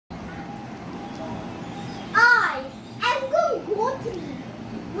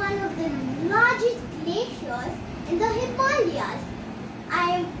the largest glaciers in the Himalayas.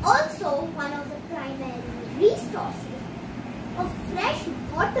 I am also one of the primary resources of fresh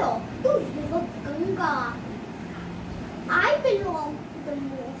water to River Ganga. I belong to the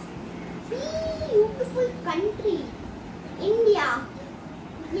most beautiful country, India.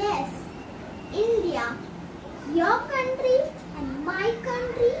 Yes, India, your country and my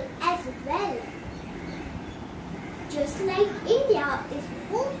country as well. Just like India is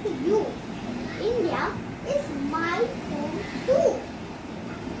home to you, India is my home too.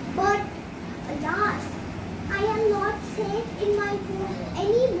 But alas, I am not safe in my home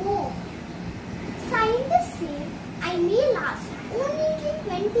anymore. Scientists say I may last only till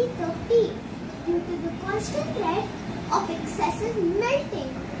 2030 due to the constant threat of excessive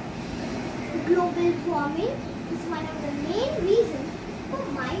melting. Global warming is one of the main reasons for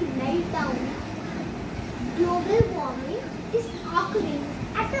my meltdown. Global warming is occurring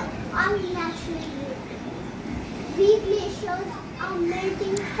at an unnatural rate. We glaciers are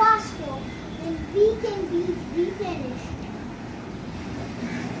melting faster than we can be replenished.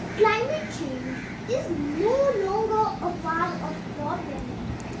 Climate change is no longer a part of problem.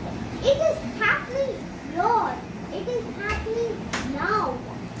 It is happening here. It is happening now.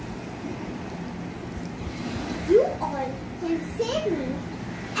 You all can save me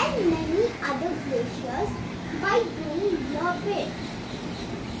and many other glaciers by doing your bit.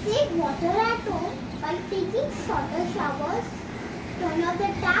 Save water at home by taking shorter showers. Turn off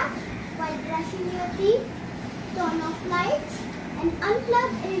the tap while brushing your teeth. Turn off lights and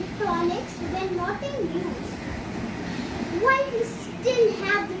unplug electronics when not in use. While we still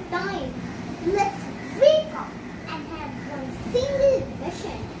have the time, let's wake up and have one single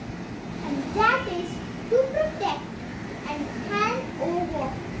mission, and that is to protect and hand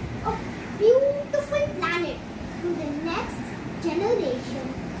over a beautiful planet to the next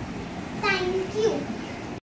generation.